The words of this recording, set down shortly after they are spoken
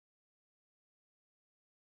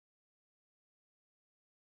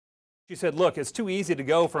She said, look, it's too easy to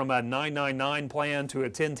go from a 999 plan to a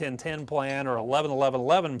 10-10-10 plan or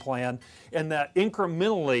 11-11-11 plan, and that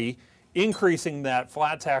incrementally increasing that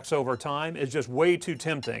flat tax over time is just way too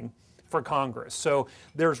tempting for Congress. So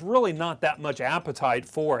there's really not that much appetite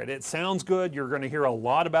for it. It sounds good. You're going to hear a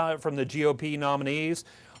lot about it from the GOP nominees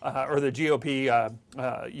or the GOP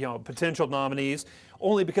potential nominees,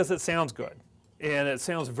 only because it sounds good. And it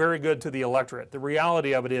sounds very good to the electorate. The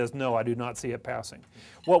reality of it is, no, I do not see it passing.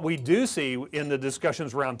 What we do see in the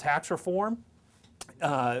discussions around tax reform,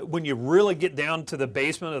 when you really get down to the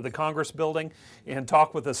basement of the Congress building and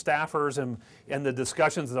talk with the staffers and the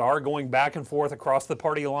discussions that are going back and forth across the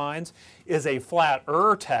party lines, is a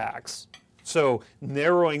flatter tax. So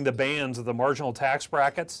narrowing the bands of the marginal tax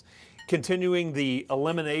brackets, continuing the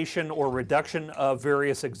elimination or reduction of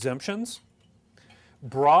various exemptions,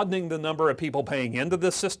 broadening the number of people paying into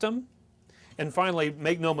the system, and finally,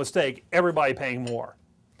 make no mistake, everybody paying more.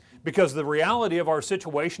 Because the reality of our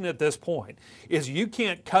situation at this point is you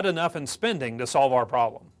can't cut enough in spending to solve our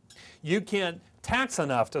problem. You can't tax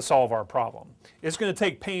enough to solve our problem. It's going to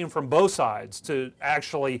take pain from both sides to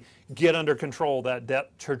actually get under control that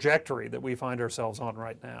debt trajectory that we find ourselves on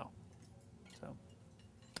right now. So,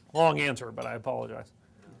 long answer, but I apologize.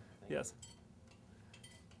 Yes.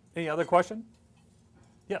 Any other question?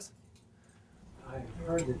 Yes. I've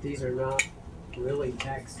heard that these are not really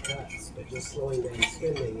tax cuts, but just slowing down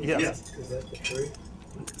spending. Yes. Is that the truth?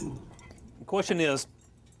 The question is,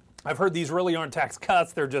 I've heard these really aren't tax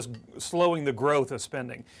cuts, they're just slowing the growth of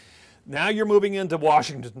spending. Now you're moving into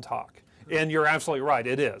Washington talk, and you're absolutely right,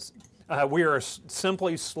 it is. We are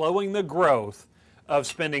simply slowing the growth of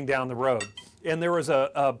spending down the road. And there was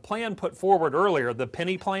a plan put forward earlier, the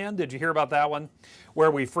penny plan. Did you hear about that one?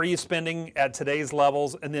 Where we freeze spending at today's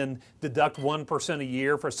levels and then deduct 1% a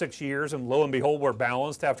year for 6 years, and lo and behold, we're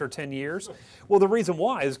balanced after 10 years. Well, the reason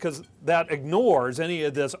why is because that ignores any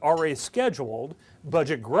of this already scheduled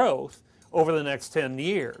budget growth over the next 10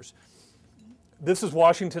 years. This is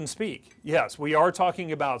Washington speak. Yes, we are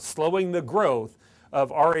talking about slowing the growth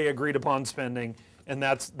of already agreed upon spending, and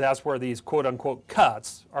that's where these quote-unquote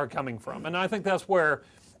cuts are coming from. And I think that's where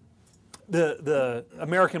the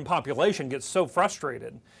American population gets so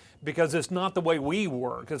frustrated, because it's not the way we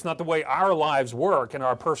work. It's not the way our lives work in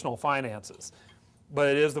our personal finances, but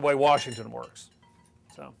it is the way Washington works.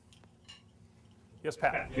 So, yes,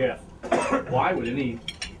 Pat. Jeff, why would any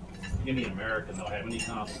American, though, have any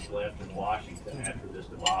confidence left in Washington after this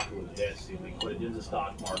debacle with the debt ceiling, put it in the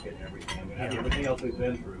stock market and everything? I mean, after everything else we've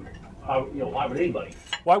been through, why would anybody?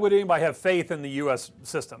 Why would anybody have faith in the U.S.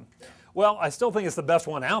 system? Well, I still think it's the best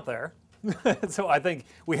one out there. So I think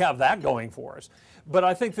we have that going for us. But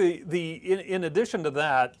I think in addition to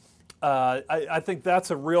that, I think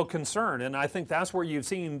that's a real concern, and I think that's where you've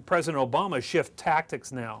seen President Obama shift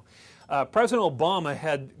tactics now. President Obama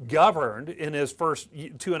had governed in his first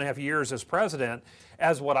 2.5 years as president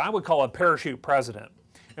as what I would call a parachute president.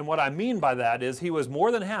 And what I mean by that is he was more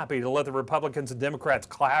than happy to let the Republicans and Democrats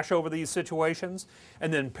clash over these situations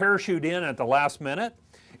and then parachute in at the last minute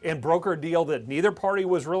and broker a deal that neither party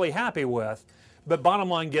was really happy with, but bottom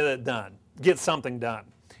line, get it done, get something done.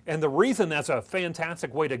 And the reason that's a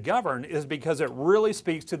fantastic way to govern is because it really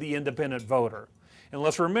speaks to the independent voter. And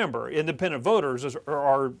let's remember, independent voters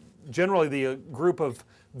are generally the group of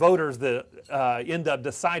voters that end up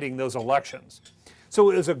deciding those elections. So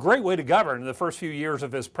it was a great way to govern in the first few years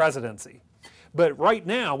of his presidency. But right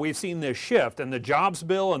now we've seen this shift, and the jobs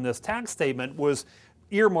bill and this tax statement was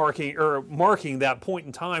earmarking or marking that point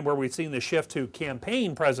in time where we've seen the shift to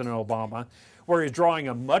campaign President Obama, where he's drawing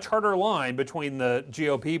a much harder line between the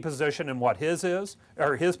GOP position and what his is,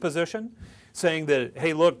 or his position, saying that,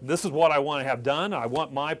 hey, look, this is what I want to have done, I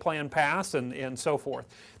want my plan passed, and so forth.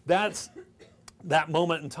 That's that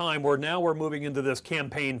moment in time where now we're moving into this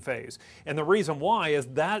campaign phase. And the reason why is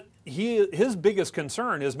that his biggest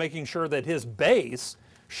concern is making sure that his base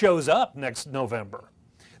shows up next November,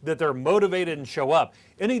 that they're motivated and show up.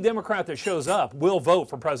 Any Democrat that shows up will vote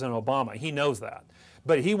for President Obama. He knows that.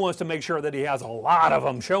 But he wants to make sure that he has a lot of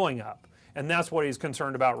them showing up. And that's what he's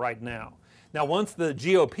concerned about right now. Now, once the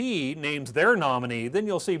GOP names their nominee, then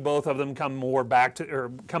you'll see both of them come back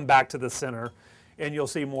to the center, and you'll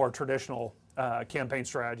see more traditional campaign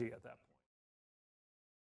strategy at that.